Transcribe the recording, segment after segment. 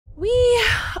We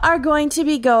are going to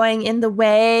be going in the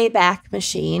way back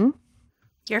machine.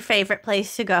 Your favorite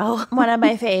place to go. One of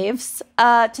my faves.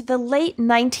 To the late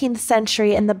 19th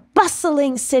century in the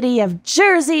bustling city of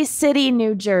Jersey City,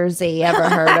 New Jersey. Ever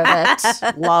heard of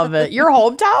it? Love it. Your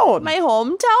hometown. My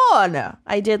hometown.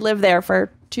 I did live there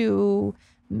for 2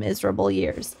 miserable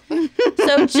years.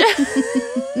 So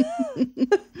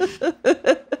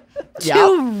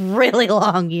Two really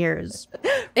long years.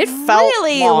 It felt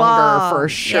really longer long. for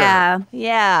sure.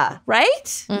 Yeah. Right?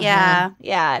 Mm-hmm. Yeah.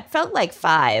 Yeah. It felt like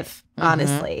 5,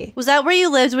 honestly. Was that where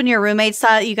you lived when your roommates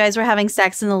thought you guys were having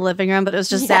sex in the living room, but it was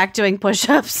just Zach doing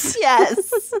push-ups?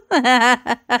 Yes. Yeah.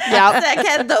 Zach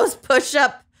had those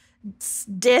push-up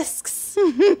discs.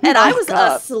 And I was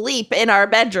asleep in our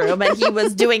bedroom and he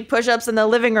was doing push-ups in the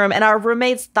living room. And our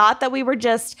roommates thought that we were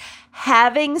just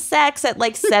having sex at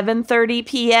like 7:30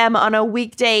 p.m. on a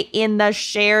weekday in the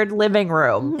shared living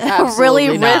room. Absolutely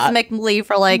really not. rhythmically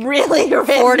for like Really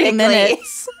 40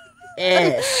 minutes.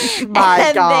 Ish. My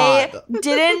And God. they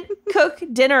didn't cook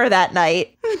dinner that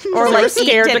night, or They like were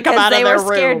scared eat to it come 'cause out of they their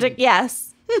were scared room. to.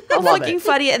 Yes, love fucking it.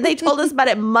 funny. And they told us about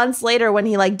it months later when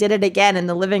he like did it again in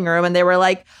the living room, and they were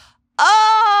like,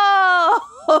 "Oh,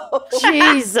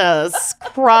 Jesus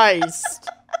Christ.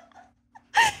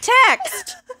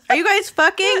 Text. Are you guys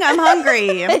fucking? I'm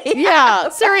hungry. Yeah,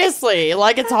 seriously.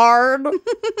 Like, it's hard.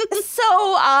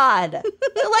 so odd."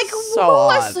 Like,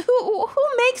 So who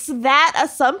makes that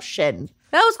assumption?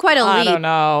 That was quite a I leap. don't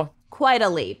know. Quite a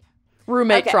leap.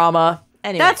 Roommate Okay. trauma.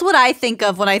 Anyway, That's what I think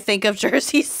of when I think of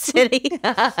Jersey City.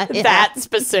 That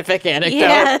specific anecdote.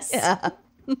 Yes.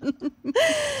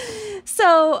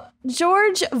 So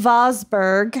George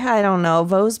Vosberg, I don't know,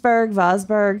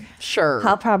 Vosberg. Sure.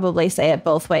 I'll probably say it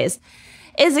both ways,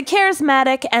 is a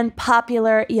charismatic and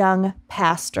popular young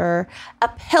pastor, a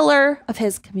pillar of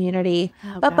his community.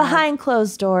 But behind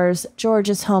closed doors,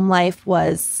 George's home life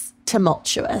was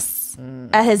tumultuous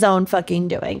at his own fucking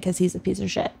doing because he's a piece of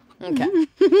shit. Okay.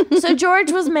 So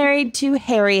George was married to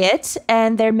Harriet,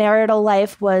 and their marital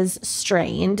life was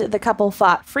strained. The couple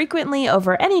fought frequently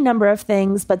over any number of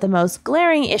things, but the most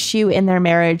glaring issue in their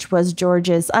marriage was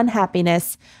George's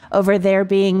unhappiness over their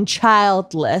being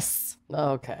childless.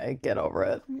 Okay, get over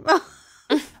it.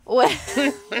 Which,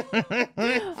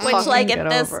 like, at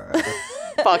this...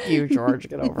 Fuck you, George.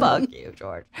 Get over it. Fuck you,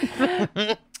 George.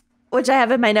 Which I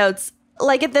have in my notes.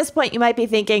 Like, at this point, you might be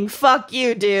thinking, fuck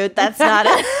you, dude. That's not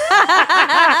it.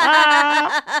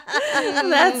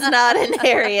 That's not in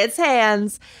Harriet's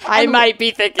hands. I might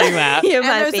be thinking that. You And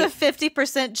might there's be. a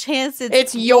 50% chance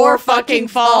It's your fucking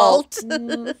fault.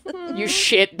 Mm. You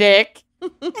shit dick.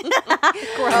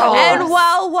 And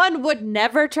while one would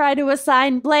never try to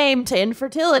assign blame to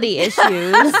infertility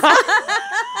issues,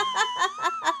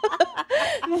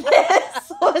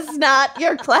 this was not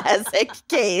your classic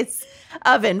case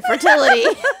of infertility.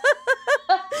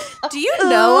 Do you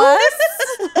know us?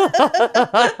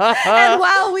 And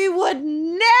while we would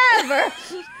never...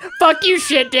 Fuck you,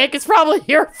 shit dick. It's probably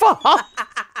your fault.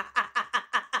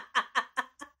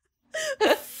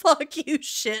 Fuck you,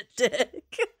 shit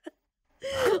dick.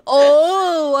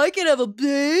 Oh, I can have a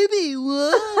baby.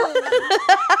 What?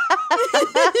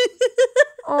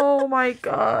 Oh my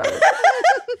God.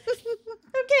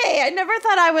 Okay, I never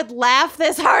thought I would laugh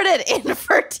this hard at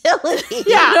infertility.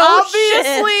 Yeah, No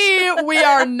obviously we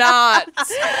are not.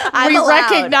 I'm we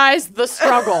allowed. recognize the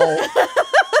struggle.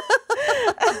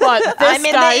 But this I'm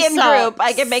in guy the in sucks. group.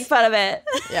 I can make fun of it.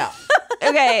 Yeah.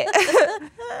 Okay.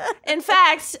 In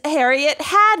fact, Harriet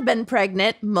had been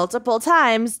pregnant multiple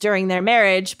times during their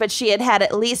marriage, but she had had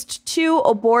at least 2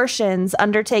 abortions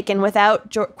undertaken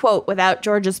without, quote, without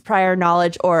George's prior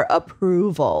knowledge or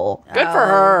approval. Good for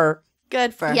her.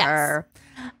 Good for Yes. her.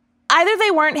 Either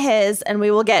they weren't his, and we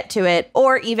will get to it,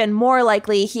 or even more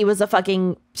likely, he was a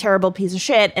fucking terrible piece of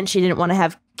shit, and she didn't want to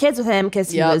have kids with him because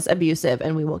he Yep. was abusive,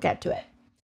 and we will get to it.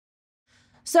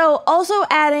 So, also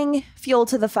adding fuel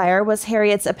to the fire was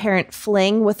Harriet's apparent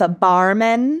fling with a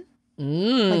barman. Like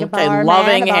a Okay, barman,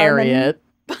 loving a barman. Harriet.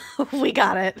 We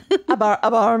got it. A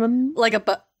barman. Like a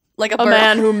A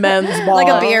man who mends bars. like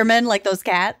a beerman, like those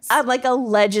cats. I'm like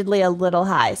allegedly a little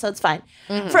high, so it's fine.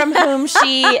 From whom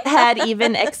she had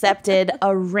even accepted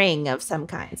a ring of some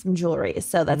kind, some jewelry.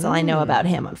 So that's all I know about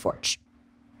him, unfortunately.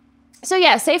 So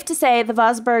yeah, safe to say the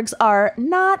Vosbergs are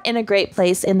not in a great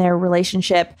place in their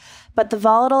relationship, but the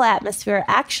volatile atmosphere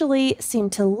actually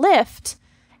seemed to lift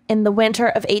in the winter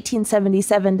of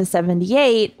 1877 to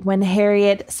 78 when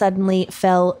Harriet suddenly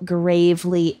fell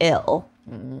gravely ill.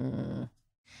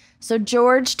 So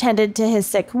George tended to his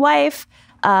sick wife,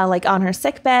 like on her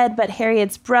sickbed. But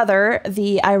Harriet's brother,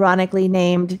 the ironically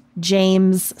named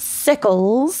James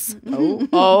Sickles,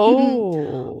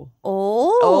 Oh.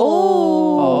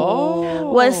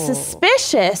 was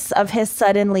suspicious of his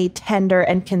suddenly tender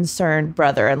and concerned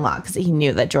brother-in-law because he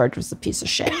knew that George was a piece of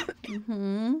shit.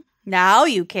 Now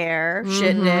you care,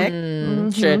 shit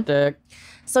dick. Shit dick.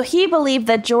 So he believed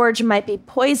that George might be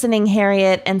poisoning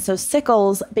Harriet, and so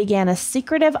Sickles began a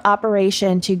secretive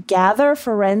operation to gather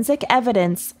forensic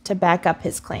evidence to back up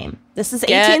his claim. This is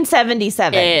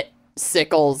 1877.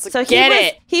 Sickles. So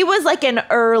Get he was like an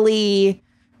early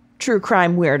true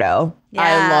crime weirdo.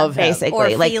 I love him.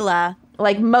 Basically, Or like Fila.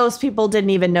 like most people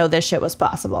didn't even know this shit was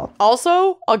possible.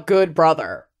 Also, a good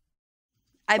brother.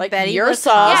 I Like, bet he you're was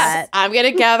sus. hot. I'm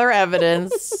gonna gather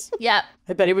evidence. Yep.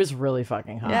 I bet he was really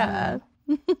fucking hot. Yeah.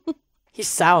 He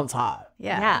sounds hot.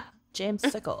 Yeah. James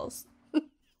Sickles.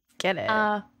 Get it.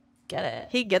 Get it.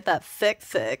 He'd get that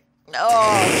thick.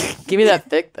 Oh, Give me that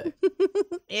thick thing.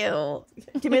 Ew.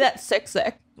 give me that sick.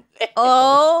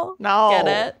 Oh. No. Get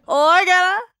it? Oh,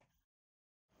 I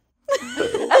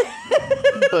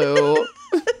Boo.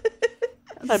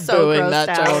 I'm so booing grossed that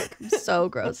out. joke. I'm so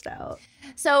grossed out.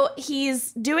 So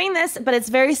he's doing this, but it's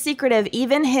very secretive.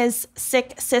 Even his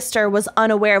sick sister was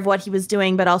unaware of what he was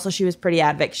doing, but also she was pretty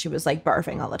adamant. She was like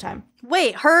barfing all the time.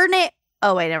 Wait, her name.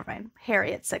 Oh, wait, never mind.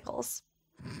 Harriet Sickles.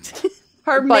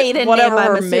 Her But maiden name, whatever I'm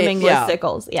her assuming, yeah. was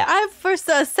Sickles. Yeah. For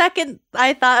a second,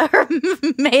 I thought her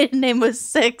maiden name was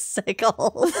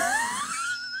Sickles.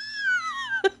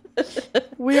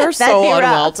 We are That'd so be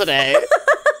unwell rough. today.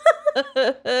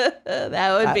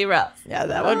 That would be rough. Yeah,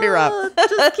 that would be rough.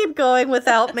 Just keep going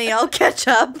without me. I'll catch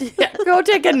up. Yeah, go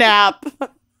take a nap.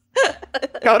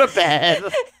 Go to bed.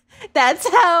 That's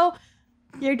how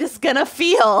you're just gonna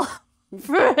feel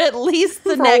for at least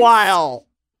the For next a while.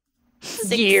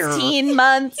 16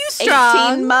 months, You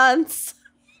strong. 18 months.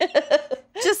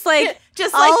 Just like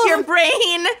Just all like your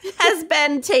brain has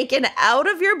been taken out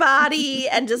of your body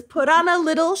and just put on a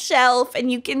little shelf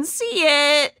and you can see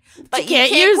it, but you can't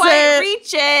can't use quite it.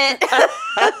 reach it.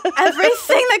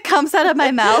 everything that comes out of my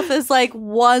mouth is like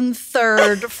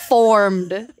 1/3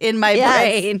 formed in my Yes.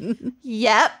 brain.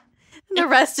 Yep. The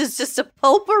rest is just a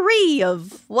potpourri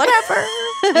of whatever.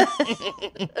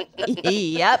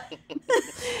 Yep.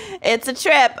 It's a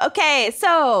trip. Okay,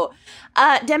 so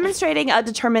demonstrating a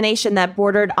determination that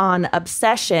bordered on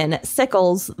obsession,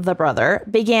 Sickles, the brother,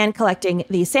 began collecting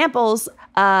these samples,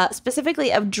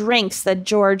 specifically of drinks that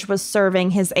George was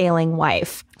serving his ailing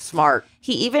wife. Smart.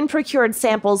 He even procured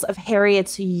samples of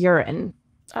Harriet's urine.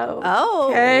 Oh.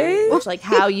 Okay. Which, like,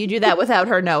 how you do that without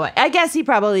her knowing. I guess he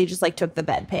probably just, like, took the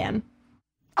bedpan.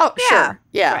 Oh, Yeah. sure.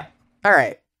 Yeah. Right. All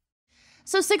right.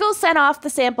 So Sickles sent off the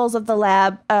samples of the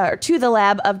lab to the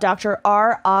lab of Dr.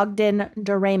 R. Ogden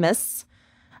Doremus,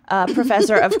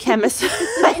 professor of chemistry.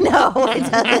 I know, it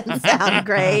doesn't sound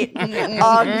great.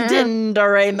 Ogden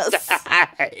Doremus.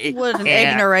 What an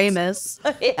ignoramus.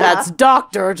 Yeah. That's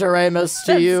Dr. Doremus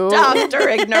to you. Dr.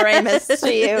 Ignoramus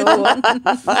to you.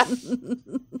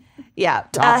 Yeah.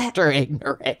 Dr.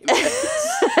 Ignoramus.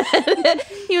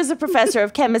 He was a professor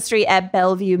of chemistry at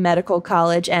Bellevue Medical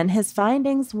College, and his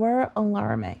findings were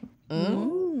alarming.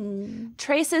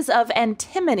 Traces of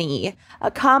antimony,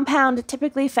 a compound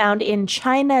typically found in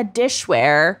china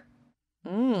dishware,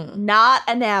 not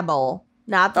enamel,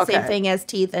 not the same Okay. thing as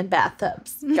teeth and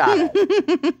bathtubs. Got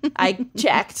it. I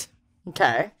checked.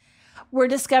 Okay. Were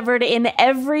discovered in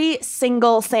every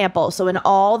single sample. So in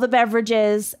all the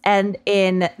beverages and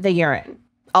in the urine,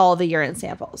 all the urine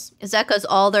samples. Is that because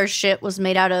all their shit was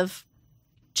made out of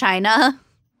China?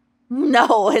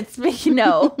 No, it's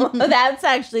no.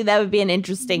 That would be an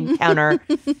interesting counter.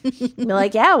 Be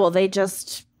like, yeah, well, they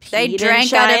just They peed in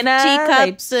drank out of China.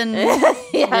 teacups and yeah.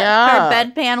 Yeah. her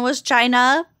bedpan was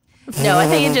China. No, I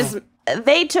think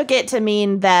they took it to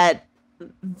mean that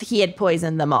he had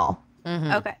poisoned them all.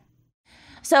 Okay.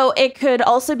 So it could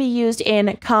also be used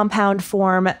in compound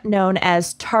form known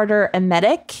as tartar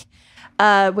emetic,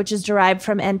 which is derived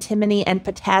from antimony and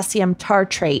potassium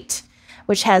tartrate,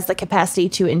 which has the capacity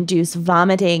to induce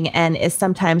vomiting and is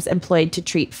sometimes employed to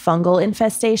treat fungal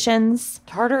infestations.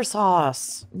 Tartar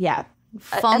sauce. Yeah.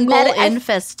 Fungal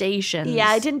infestation. Yeah,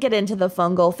 I didn't get into the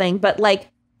fungal thing, but like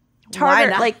tartar,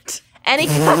 not? like any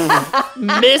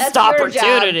Missed That's your job.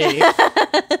 opportunity.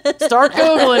 Start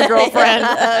Googling,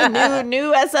 girlfriend.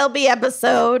 new SLB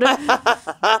episode.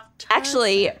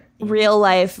 Actually, real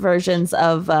life versions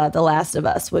of The Last of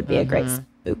Us would be a great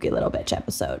spooky little bitch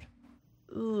episode.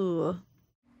 Ooh.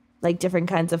 Like different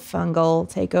kinds of fungal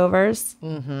takeovers.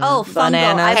 Oh, fungal.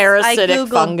 Banana. Parasitic Googled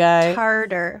fungi.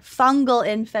 Tartar. Fungal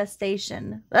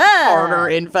infestation. Tartar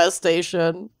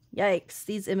infestation. Yikes,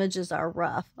 these images are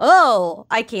rough. Oh,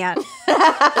 I can't.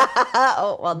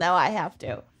 Oh, well, now I have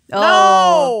to.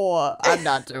 Oh, No, I'm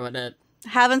not doing it.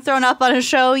 haven't thrown up on a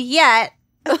show yet.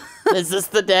 Is this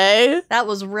the day? That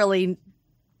was really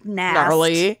nasty.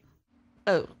 Gnarly.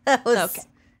 Oh, That was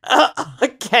okay.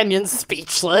 Kenyon's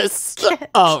speechless.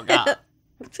 Oh, God.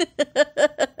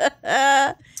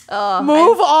 Oh,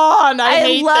 Move on. I I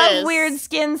hate love this. weird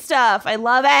skin stuff. I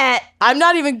love it. I'm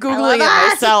not even Googling it it.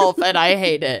 myself, and I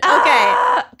hate it.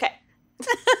 Okay. Okay.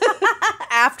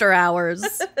 After hours.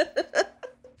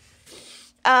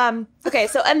 Okay,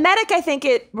 so emetic, I think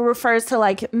it refers to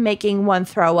like making one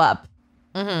throw up,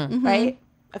 Mm-hmm. right?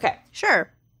 Okay.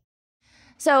 Sure.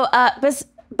 So,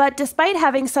 but despite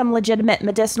having some legitimate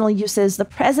medicinal uses, the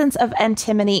presence of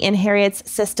antimony in Harriet's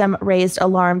system raised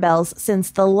alarm bells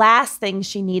since the last thing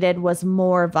she needed was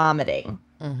more vomiting.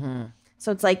 Mm-hmm.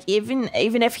 So it's like even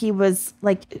if he was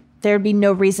like, there'd be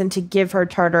no reason to give her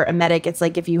tartar emetic. It's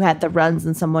like if you had the runs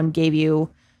and someone gave you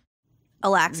A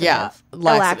laxative. Yeah. a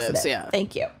Laxatives, laxative. yeah.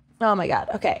 Thank you. Oh my God.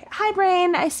 Okay. Hi,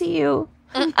 brain. I see you.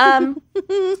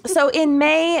 So in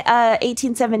May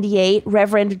 1878,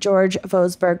 Reverend George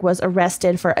Vosberg was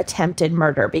arrested for attempted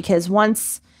murder because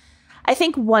once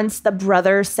the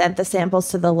brother sent the samples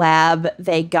to the lab,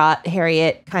 they got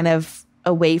Harriet kind of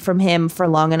away from him for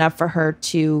long enough for her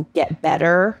to get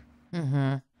better.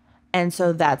 Mm-hmm. And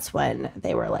so that's when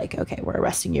they were like, okay, we're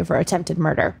arresting you for attempted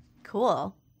murder.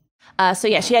 Cool. So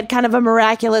yeah, she had kind of a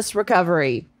miraculous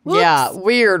recovery. Yeah,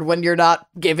 weird when you're not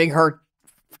giving her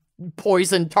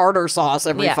poison tartar sauce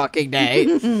every Yeah. fucking day.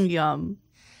 Yum.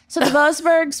 So the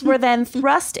Vosbergs were then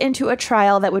thrust into a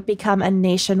trial that would become a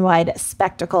nationwide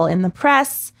spectacle in the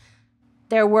press.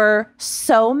 There were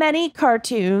so many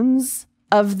cartoons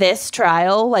of this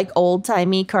trial, like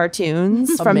old-timey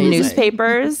cartoons from Amazing.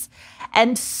 newspapers,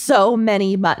 and so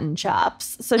many mutton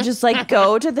chops. So just like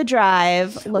go to the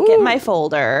drive, look at my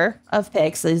folder of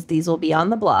pics. These will be on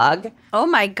the blog. Oh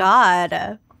my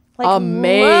God. Like,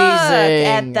 Amazing.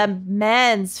 Look at the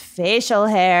men's facial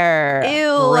hair. Ew,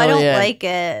 I don't Brilliant. like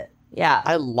it. Yeah,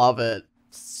 I love it.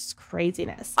 it's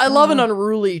craziness. I love an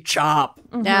unruly chop.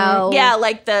 No. Yeah,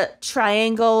 like the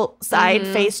triangle side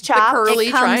face chop. curly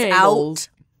It comes triangles.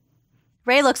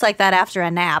 Ray looks like that after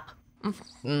a nap.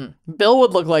 Bill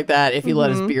would look like that if he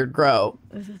let his beard grow.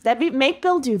 Make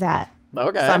Bill do that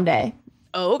Okay. someday.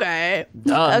 Okay.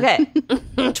 Done.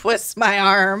 Okay. Twist my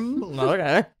arm.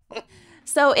 Okay.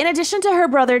 So, in addition to her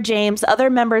brother James, other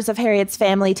members of Harriet's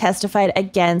family testified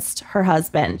against her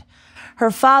husband.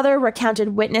 Her father recounted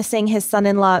witnessing his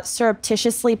son-in-law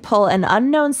surreptitiously pull an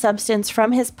unknown substance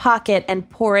from his pocket and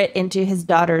pour it into his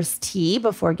daughter's tea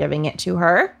before giving it to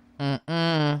her.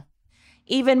 Mm-mm.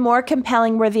 Even more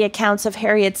compelling were the accounts of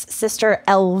Harriet's sister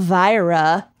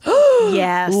Elvira.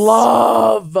 Yes.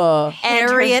 Love.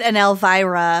 Harriet and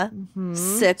Elvira.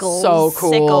 Sickles. So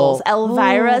cool. Sickles.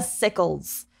 Elvira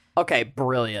Sickles. Okay,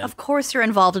 brilliant. Of course you're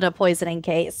involved in a poisoning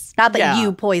case. Not that Yeah.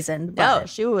 you poisoned, No, but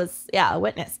she was, a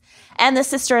witness. And the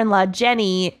sister-in-law,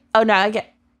 Jenny,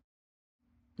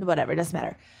 whatever, doesn't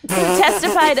matter,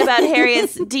 testified about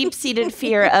Harriet's deep-seated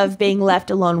fear of being left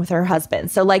alone with her husband.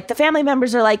 So, like, the family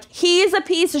members are like, he's a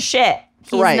piece of shit.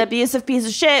 He's Right. an abusive piece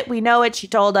of shit. We know it. She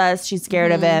told us. She's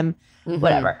scared of him.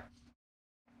 Whatever.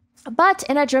 But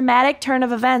in a dramatic turn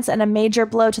of events and a major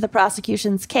blow to the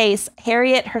prosecution's case,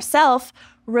 Harriet herself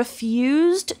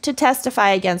refused to testify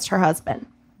against her husband.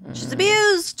 she's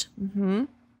abused.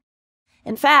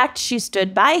 In fact, she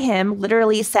stood by him,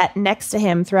 literally sat next to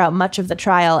him throughout much of the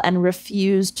trial, and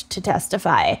refused to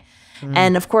testify.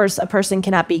 And of course, a person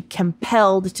cannot be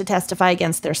compelled to testify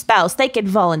against their spouse. They could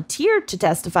volunteer to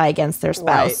testify against their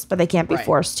spouse, Right. but they can't be Right.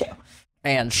 forced to.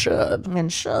 And should.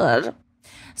 And should.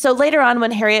 So later on,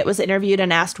 when Harriet was interviewed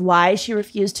and asked why she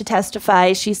refused to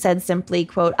testify, she said simply,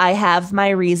 quote, "I have my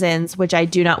reasons, which I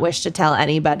do not wish to tell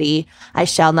anybody. I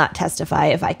shall not testify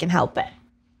if I can help it."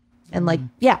 And like,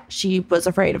 yeah, she was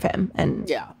afraid of him, and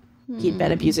Yeah. he'd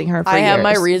been abusing her for I years. have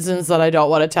my reasons that I don't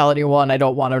want to tell anyone. I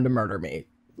don't want him to murder me.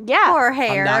 Yeah. Poor I'm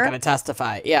hair. not going to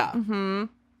testify. Yeah.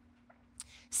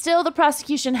 Still, the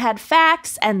prosecution had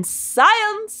facts and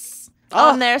science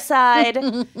on their side.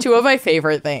 Two of my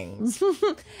favorite things.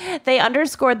 They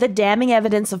underscored the damning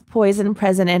evidence of poison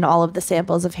present in all of the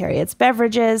samples of Harriet's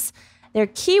beverages. Their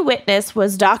key witness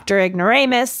was Dr.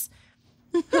 Ignoramus,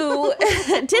 who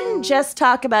didn't just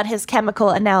talk about his chemical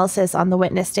analysis on the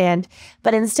witness stand,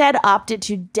 but instead opted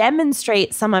to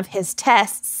demonstrate some of his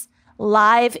tests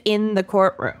live in the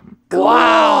courtroom.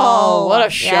 Wow. What a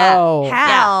show.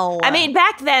 How? I mean,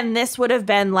 back then, this would have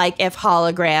been like if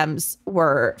holograms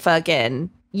were fucking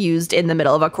used in the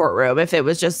middle of a courtroom if it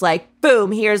was just like,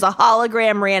 boom, here's a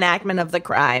hologram reenactment of the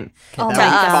crime. Oh to my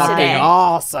us God. Fucking today.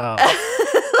 awesome.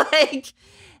 Like,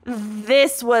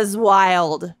 this was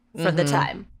wild for the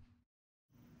time.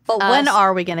 But when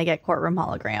are we going to get courtroom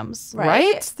holograms?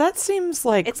 Right? That seems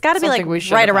like It's got to be like something we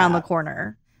should right have around the had.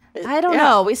 corner. I don't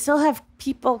know. We still have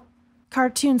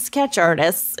cartoon sketch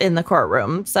artists in the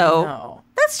courtroom. So No.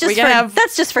 That's We just can for have-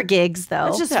 that's just for gigs though.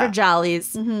 it's just for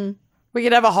jollies. We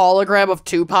could have a hologram of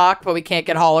Tupac, but we can't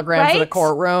get holograms in a Right?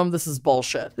 courtroom. This is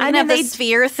bullshit. I I know mean, the they-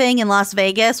 sphere thing in Las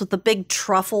Vegas with the big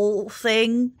truffle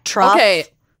thing. Truff. Okay,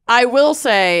 I will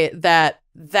say that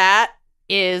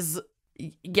is,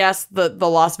 yes, the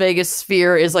Las Vegas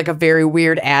sphere is like a very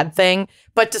weird ad thing,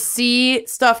 but to see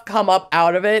stuff come up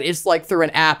out of it is like through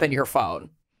an app in your phone.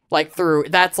 Like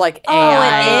that's like Oh,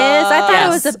 AI. it is. I thought Yes. it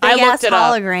was a I big looked ass it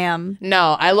up. hologram.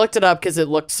 No, I looked it up because it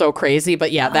looked so crazy,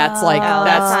 but yeah, that's like Oh,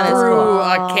 that's that's not as through cool.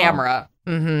 a camera.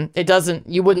 It doesn't.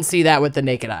 You wouldn't see that with the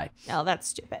naked eye. Oh, that's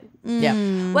stupid.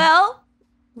 Yeah. Well,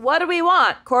 what do we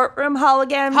want? Courtroom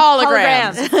holograms?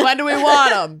 Holograms. When do we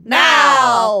want them?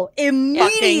 Now,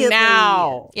 immediately. Fucking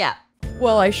now. Yeah.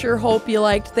 Well, I sure hope you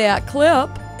liked that clip.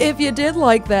 If you did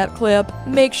like that clip,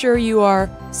 make sure you are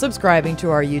subscribing to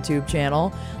our YouTube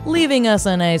channel, leaving us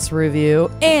a nice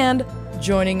review, and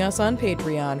joining us on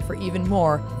Patreon for even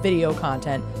more video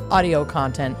content, audio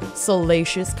content,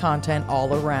 salacious content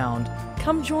all around.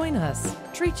 Come join us.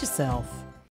 Treat yourself.